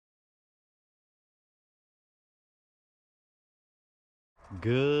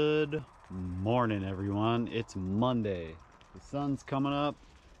Good morning, everyone. It's Monday. The sun's coming up.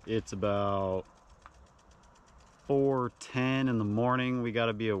 It's about 4:10 in the morning. We got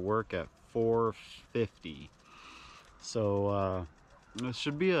to be at work at 4:50. So it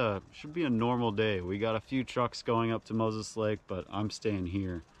should be a normal day. We got a few trucks going up to Moses Lake, but I'm staying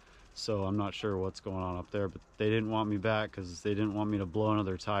here. So I'm not sure what's going on up there, but they didn't want me back because they didn't want me to blow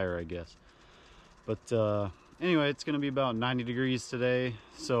another tire, I guess. But anyway, it's going to be about 90 degrees today,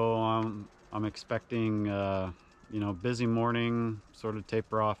 so I'm expecting busy morning, sort of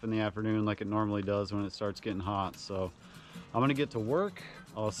taper off in the afternoon like it normally does when it starts getting hot. So I'm going to get to work.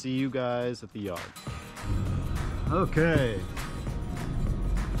 I'll see you guys at the yard. Okay,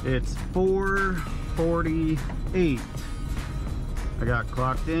 it's 4:48. I got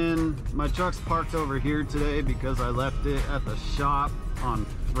clocked in. My truck's parked over here today because I left it at the shop on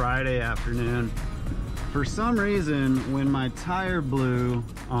Friday afternoon. For some reason, when my tire blew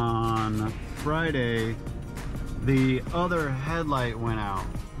on Friday, the other headlight went out.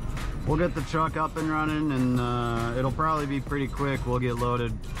 We'll get the truck up and running, and it'll probably be pretty quick. We'll get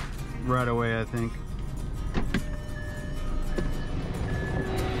loaded right away, I think.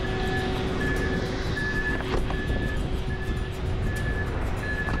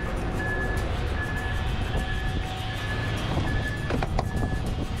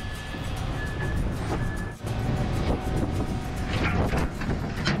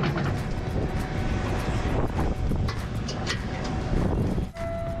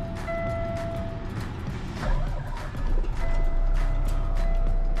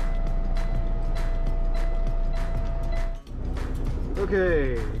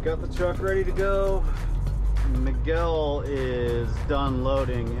 Okay, got the truck ready to go. Miguel is done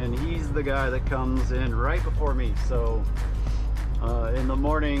loading, and he's the guy that comes in right before me. So in the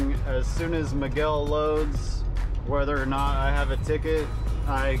morning, as soon as Miguel loads, whether or not I have a ticket,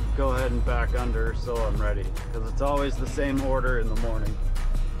 I go ahead and back under so I'm ready, because it's always the same order in the morning.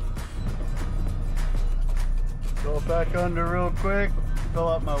 Go back under real quick, fill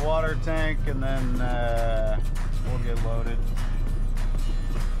up my water tank, and then we'll get loaded.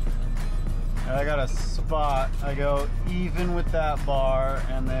 I got a spot. I go even with that bar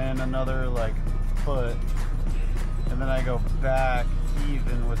and then another like foot, and then I go back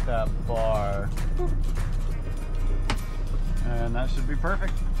even with that bar, and that should be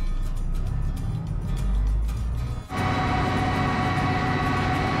perfect.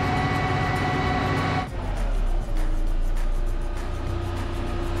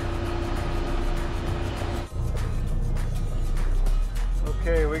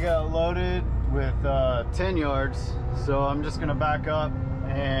 Okay, we got loaded with 10 yards, so I'm just gonna back up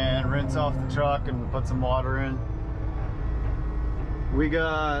and rinse off the truck and put some water in. We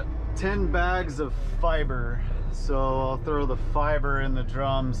got 10 bags of fiber, so I'll throw the fiber in the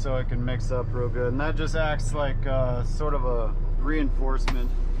drum so it can mix up real good, and that just acts like sort of a reinforcement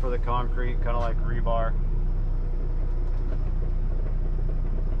for the concrete, kind of like rebar.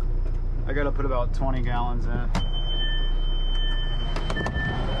 I gotta put about 20 gallons in.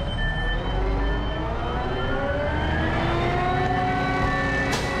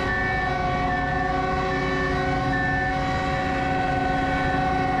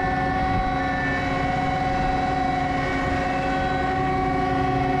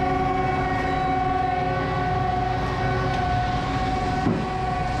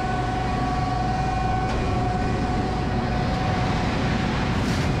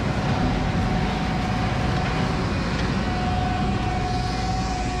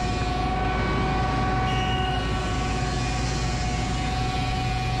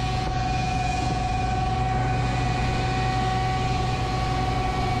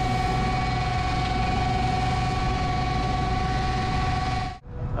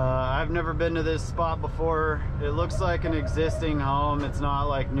 I've never been to this spot before. It looks like an existing home. It's not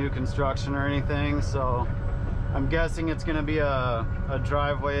like new construction or anything, so I'm guessing it's gonna be a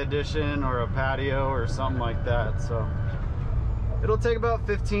driveway addition or a patio or something like that. So it'll take about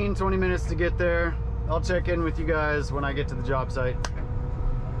 15-20 minutes to get there. I'll check in with you guys when I get to the job site.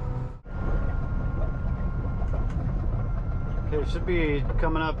 Okay, should be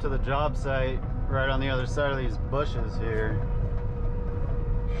coming up to the job site right on the other side of these bushes here.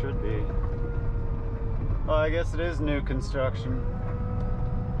 Should be. Well, I guess it is new construction.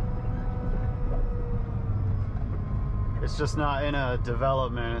 It's just not in a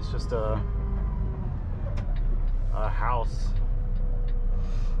development, it's just a house.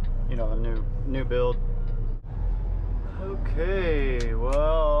 You know, a new build. Okay,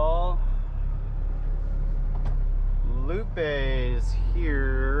 well, Lupe's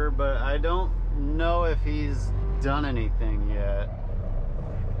here, but I don't know if he's done anything yet.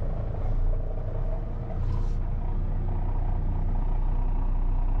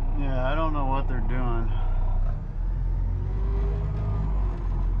 Yeah, I don't know what they're doing.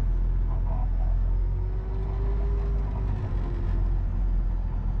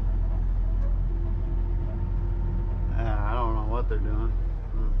 Yeah, I don't know what they're doing.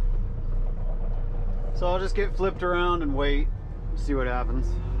 So I'll just get flipped around and wait, see what happens.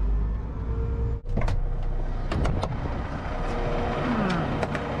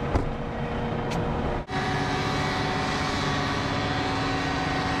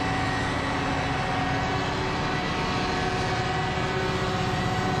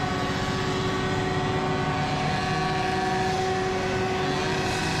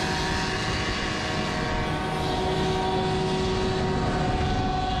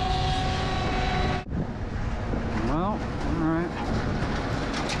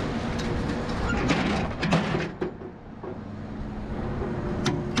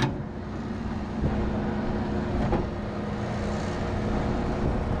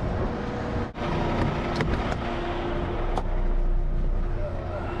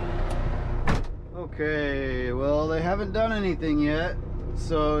 Okay, well, they haven't done anything yet,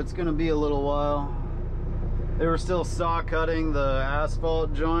 so it's gonna be a little while. They were still saw cutting the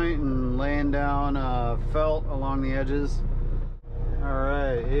asphalt joint and laying down felt along the edges.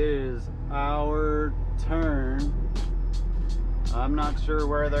 Alright, it is our turn. I'm not sure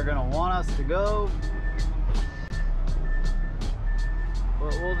where they're gonna want us to go,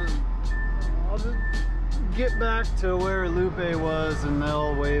 but I'll just get back to where Lupe was and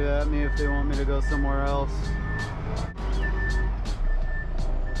they'll wave at me if they want me to go somewhere else.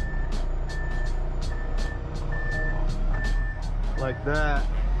 Like that.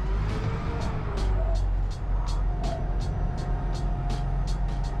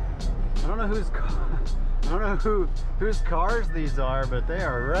 I don't know whose cars these are, but they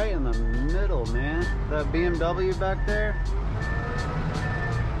are right in the middle, man. That BMW back there,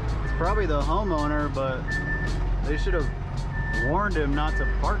 it's probably the homeowner, but they should have warned him not to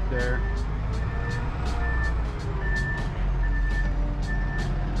park there.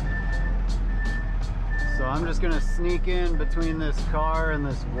 So I'm just gonna sneak in between this car and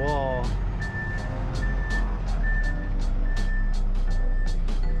this wall.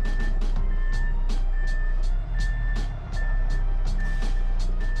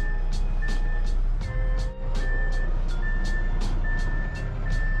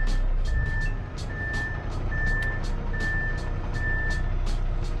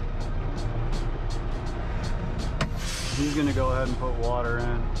 He's gonna go ahead and put water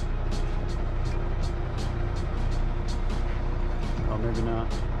in. Oh, maybe not.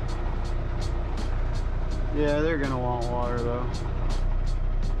 Yeah, they're gonna want water though.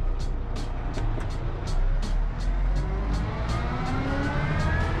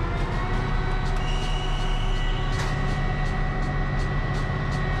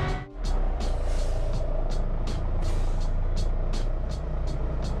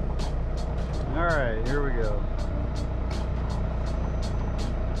 All right, here we go.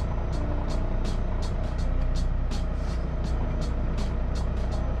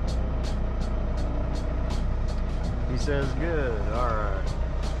 He says good. All right.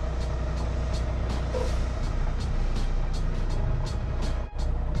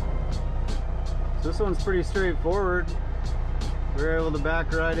 So this one's pretty straightforward. We're able to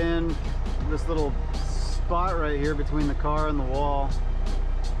back right in this little spot right here between the car and the wall.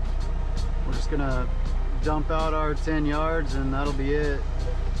 We're just gonna dump out our 10 yards and that'll be it.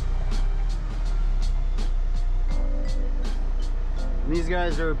 And these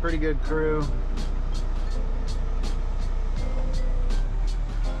guys are a pretty good crew.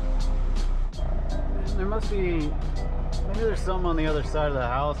 There must be, maybe there's something on the other side of the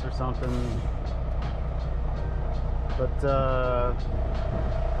house or something. But I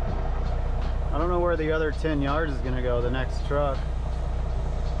don't know where the other 10 yards is gonna go, the next truck.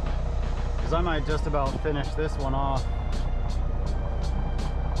 Because I might just about finish this one off.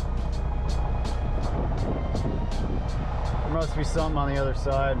 There must be something on the other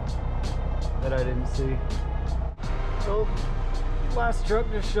side that I didn't see. So, last truck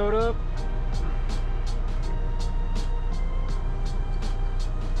just showed up.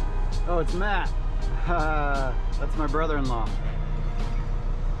 Oh, it's Matt. That's my brother-in-law.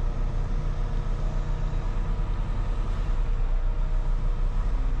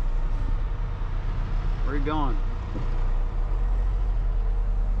 Where are you going?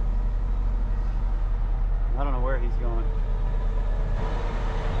 I don't know where he's going.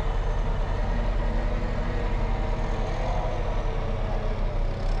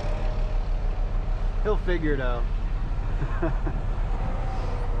 He'll figure it out.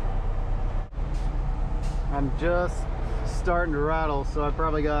 I'm just starting to rattle, so I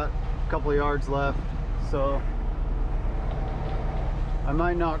probably got couple yards left, so I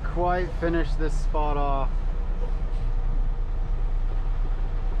might not quite finish this spot off.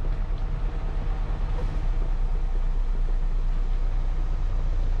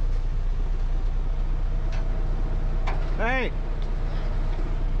 Hey!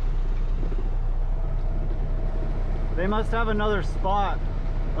 They must have another spot,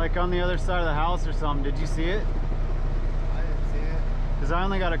 like on the other side of the house or something. Did you see it? I didn't see it. Because I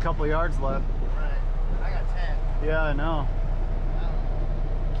only got a couple yards left. Right. I got 10. Yeah, I know.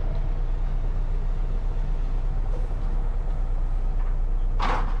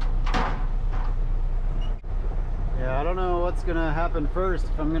 Yeah, I don't know what's gonna happen first,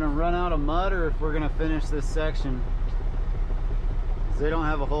 if I'm gonna run out of mud or if we're gonna finish this section. They don't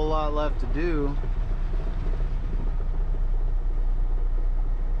have a whole lot left to do.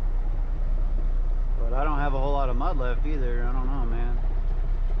 But I don't have a whole lot of mud left either. I don't know, man.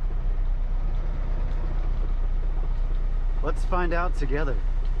 Let's find out together.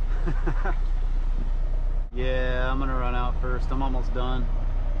 Yeah, I'm gonna run out first. I'm almost done.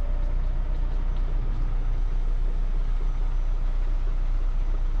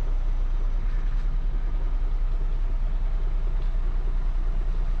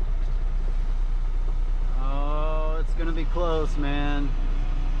 Gonna be close, man.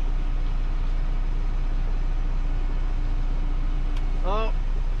 Oh,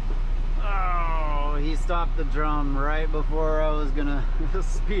 he stopped the drum right before I was gonna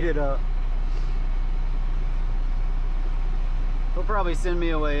speed it up. He'll probably send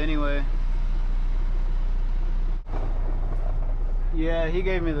me away anyway. Yeah, he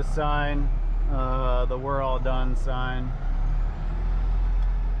gave me the sign, the "we're all done" sign.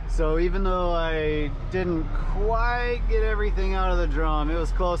 So even though I didn't quite get everything out of the drum, it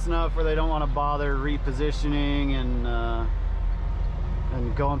was close enough where they don't want to bother repositioning and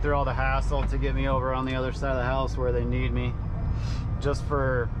going through all the hassle to get me over on the other side of the house where they need me, just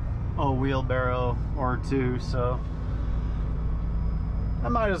for a wheelbarrow or two. So I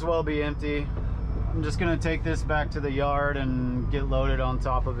might as well be empty. I'm just gonna take this back to the yard and get loaded on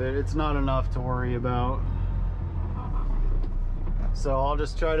top of it. It's not enough to worry about. So I'll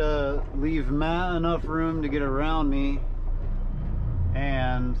just try to leave Matt enough room to get around me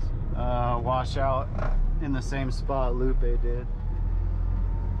and wash out in the same spot Lupe did.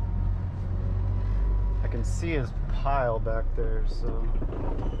 I can see his pile back there, so.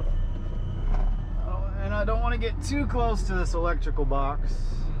 Oh, and I don't want to get too close to this electrical box.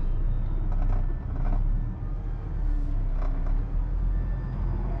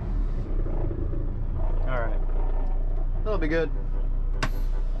 All right, that'll be good.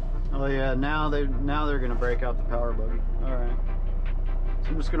 Oh yeah, now they're gonna break out the power buggy. All right, so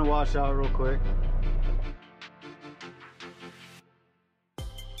I'm just gonna wash out real quick.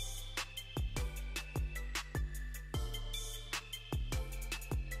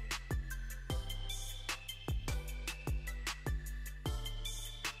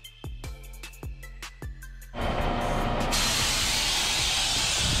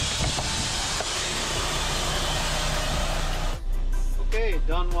 Okay,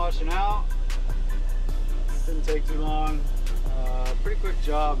 done washing out. Didn't take too long. Pretty quick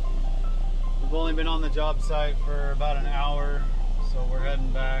job. We've only been on the job site for about an hour, so we're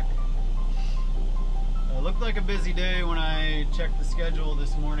heading back. It looked like a busy day when I checked the schedule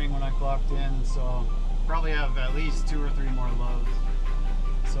this morning when I clocked in, so probably have at least 2 or 3 more loads.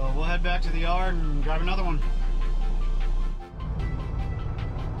 So we'll head back to the yard and grab another one.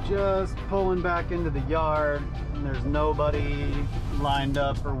 Just pulling back into the yard, and there's nobody lined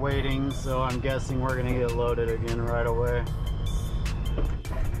up or waiting, so I'm guessing we're gonna get loaded again right away.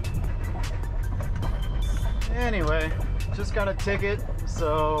 Anyway, just got a ticket,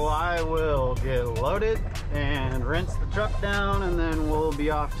 so I will get loaded and rinse the truck down, and then we'll be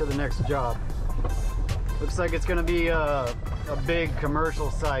off to the next job. Looks like it's gonna be a big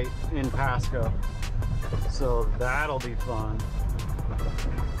commercial site in Pasco, so that'll be fun.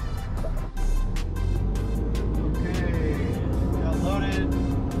 Loaded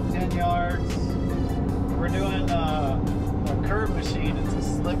 10 yards. We're doing a curb machine. It's a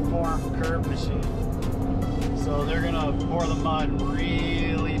slip form curb machine. So they're gonna pour the mud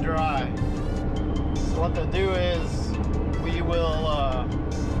really dry. So what they'll do is we will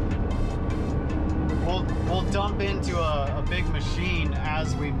we'll dump into a big machine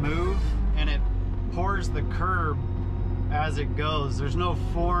as we move, and it pours the curb as it goes. There's no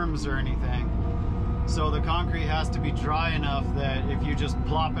forms or anything. So the concrete has to be dry enough that if you just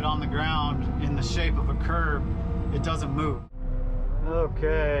plop it on the ground in the shape of a curb, it doesn't move.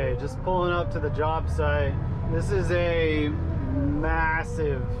 Okay, just pulling up to the job site. This is a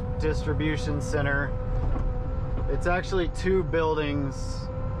massive distribution center. It's actually 2 buildings.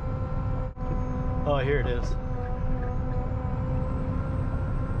 Oh, here it is.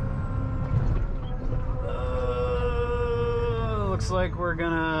 Looks like we're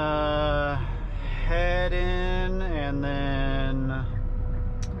gonna head in and then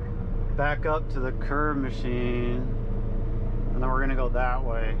back up to the curve machine, and then we're gonna go that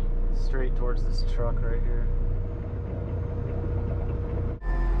way, straight towards this truck right here.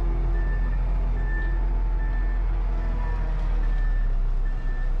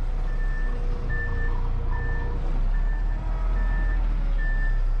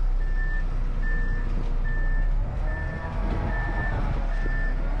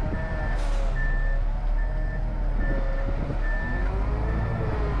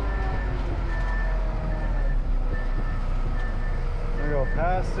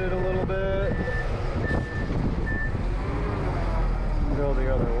 Past it a little bit, go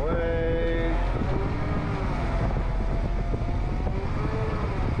the other way.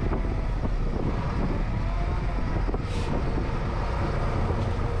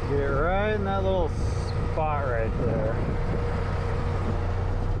 Get it right in that little spot right there.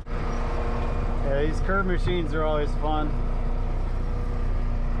 Yeah, these curve machines are always fun.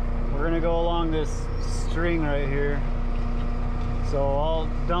 We're gonna go along this string right here. So I'll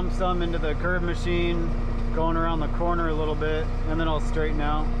dump some into the curve machine, going around the corner a little bit, and then I'll straighten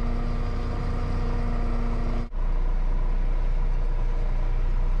out.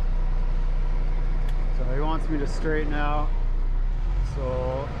 So he wants me to straighten out.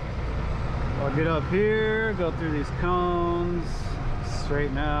 So I'll get up here, go through these cones,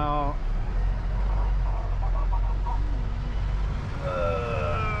 straighten out.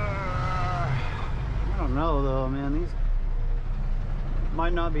 I don't know though, man. These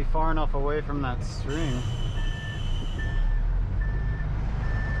might not be far enough away from that string.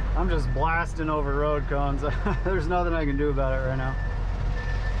 I'm just blasting over road cones. There's nothing I can do about it right now.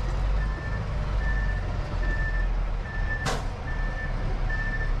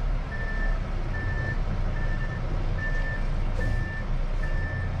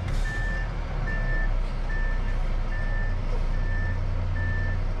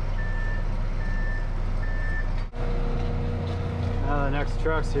 Next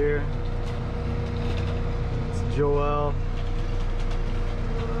truck's here. It's Joel.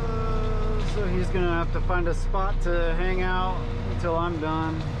 So he's gonna have to find a spot to hang out until I'm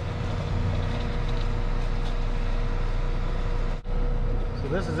done. So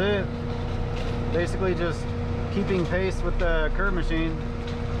this is it. Basically just keeping pace with the curve machine.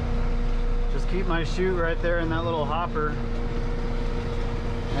 Just keep my chute right there in that little hopper,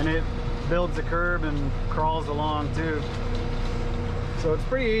 and it builds a curb and crawls along too. So it's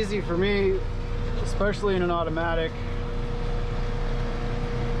pretty easy for me, especially in an automatic.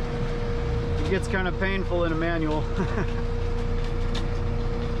 It gets kind of painful in a manual.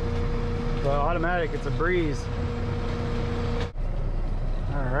 But automatic, it's a breeze.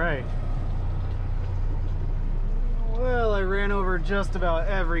 All right. Well, I ran over just about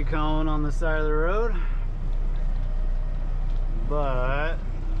every cone on the side of the road. But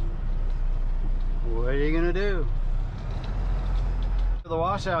what are you gonna do? The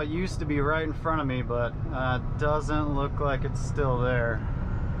washout used to be right in front of me, but doesn't look like it's still there.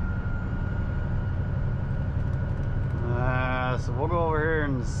 So we'll go over here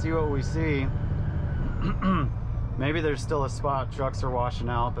and see what we see. Maybe there's still a spot trucks are washing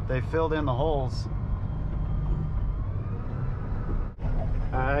out, but they filled in the holes.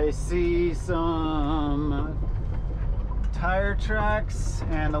 I see some tire tracks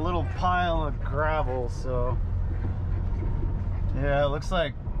and a little pile of gravel, so yeah, it looks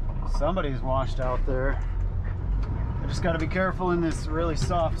like somebody's washed out there. I just got to be careful in this really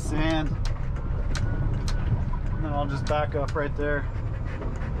soft sand. And then I'll just back up right there.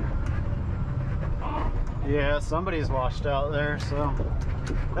 Yeah, somebody's washed out there, so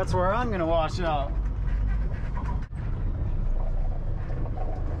that's where I'm gonna wash out.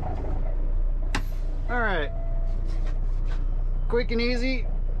 All right, quick and easy.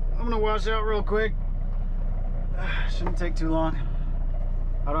 I'm gonna wash out real quick. Shouldn't take too long.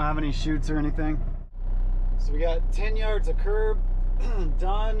 I don't have any chutes or anything. So we got 10 yards of curb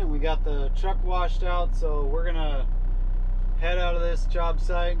done, and we got the truck washed out. So we're gonna head out of this job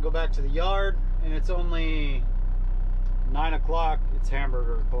site and go back to the yard. And it's only 9 o'clock. It's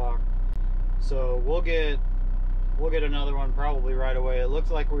hamburger o'clock. So we'll get another one probably right away. It looks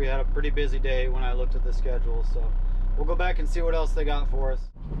like we had a pretty busy day when I looked at the schedule. So we'll go back and see what else they got for us.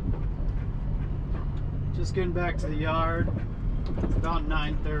 Just getting back to the yard. It's about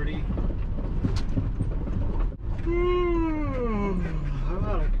 9:30.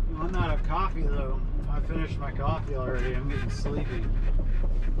 I'm out of coffee though. I finished my coffee already. I'm getting sleepy.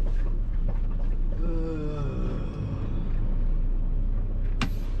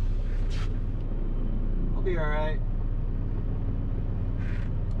 I'll be alright.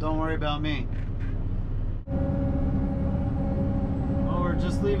 Don't worry about me. Oh, we're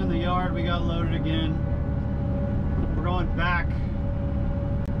just leaving the yard. We got loaded again. We're going back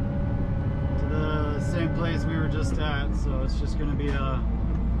to the same place we were just at, so it's just going to be a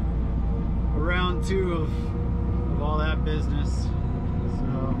round two of all that business.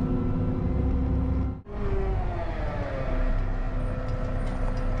 So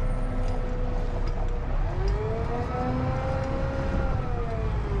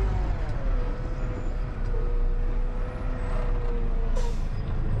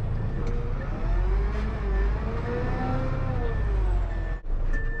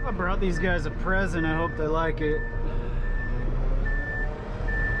I brought these guys a present. I hope they like it.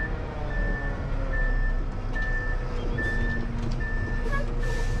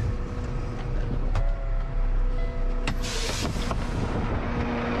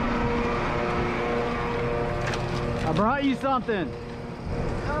 I brought you something.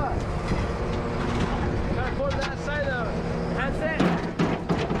 Try to go to that side of that's it.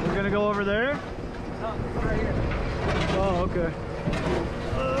 We're gonna go over there. Oh, right here. Oh, okay.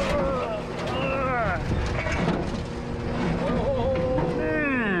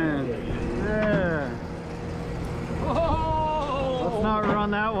 Man, yeah. Let's not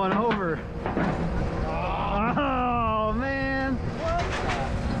run that one over. Oh man.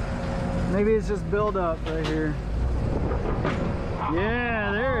 Maybe it's just build up right here.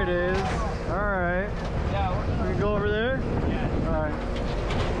 Yeah, there it is. All right. Yeah, we're We can go over there? yeah. All right.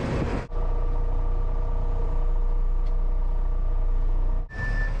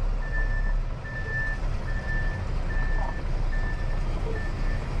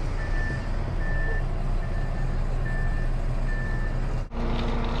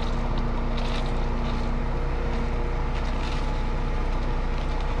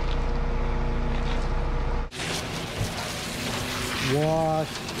 Wash.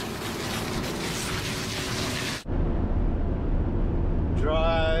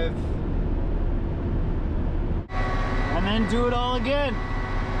 Drive. And then do it all again.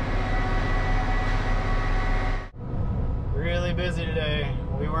 Really busy today.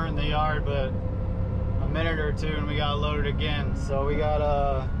 We weren't in the yard, but a minute or two and we got loaded again. So we got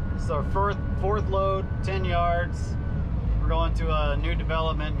this is our fourth load, 10 yards. We're going to a new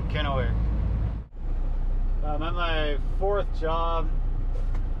development in Kennewick. I'm at my fourth job.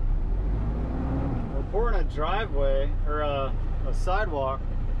 We're pouring a driveway, or a sidewalk.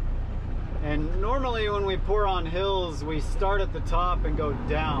 And normally when we pour on hills, we start at the top and go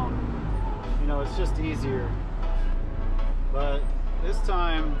down. You know, it's just easier. But this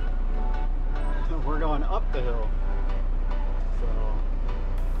time, we're going up the hill. So,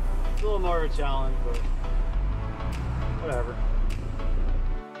 it's a little more of a challenge, but whatever.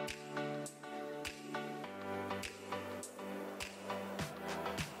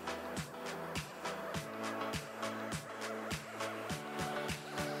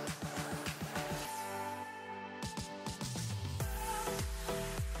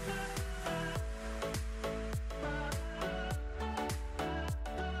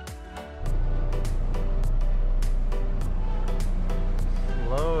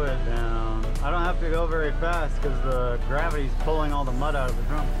 Slow it down. I don't have to go very fast because the gravity's pulling all the mud out of the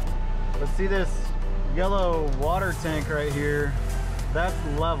drum. But see this yellow water tank right here? That's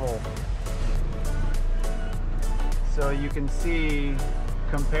level. So you can see,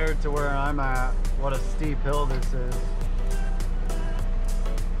 compared to where I'm at, what a steep hill this is.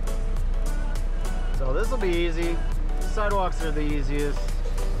 So this will be easy. Sidewalks are the easiest,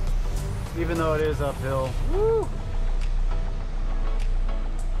 even though it is uphill. Woo!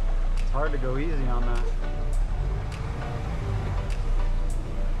 It's hard to go easy on that.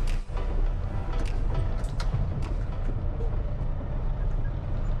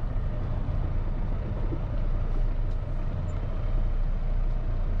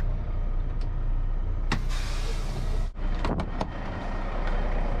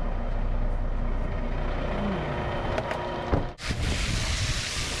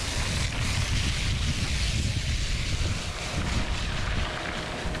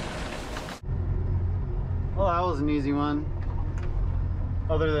 Well, that was an easy one,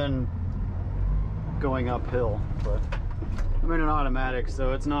 other than going uphill, but I'm in an automatic,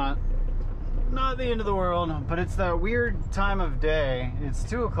 so it's not the end of the world, but it's that weird time of day. It's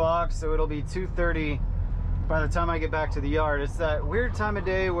 2 o'clock, so it'll be 2:30 by the time I get back to the yard. It's that weird time of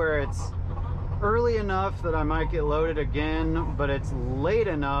day where it's early enough that I might get loaded again, but it's late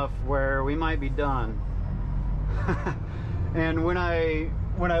enough where we might be done. And when I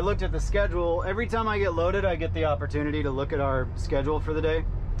looked at the schedule, every time I get loaded, I get the opportunity to look at our schedule for the day,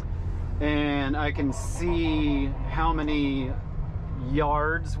 and I can see how many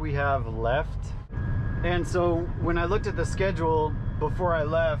yards we have left. And so when I looked at the schedule before I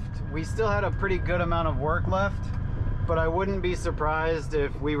left, we still had a pretty good amount of work left, but I wouldn't be surprised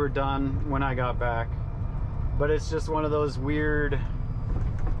if we were done when I got back. But it's just one of those weird,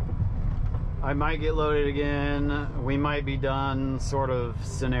 I might get loaded again, we might be done sort of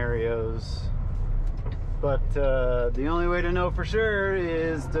scenarios. But the only way to know for sure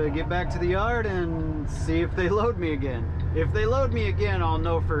is to get back to the yard and see if they load me again. If they load me again, I'll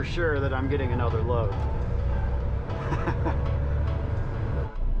know for sure that I'm getting another load.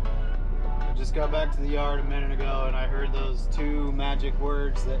 I just got back to the yard a minute ago and I heard those two magic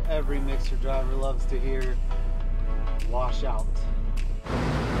words that every mixer driver loves to hear: wash out.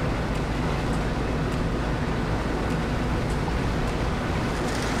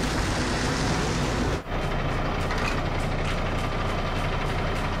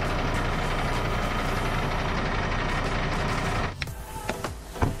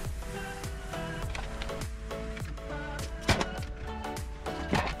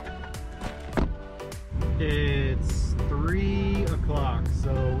 It's 3 o'clock,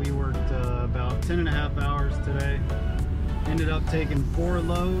 so we worked about 10.5 hours today. Ended up taking 4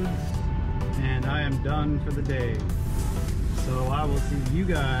 loads, and I am done for the day. So I will see you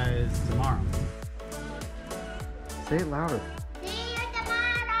guys tomorrow. Say it louder.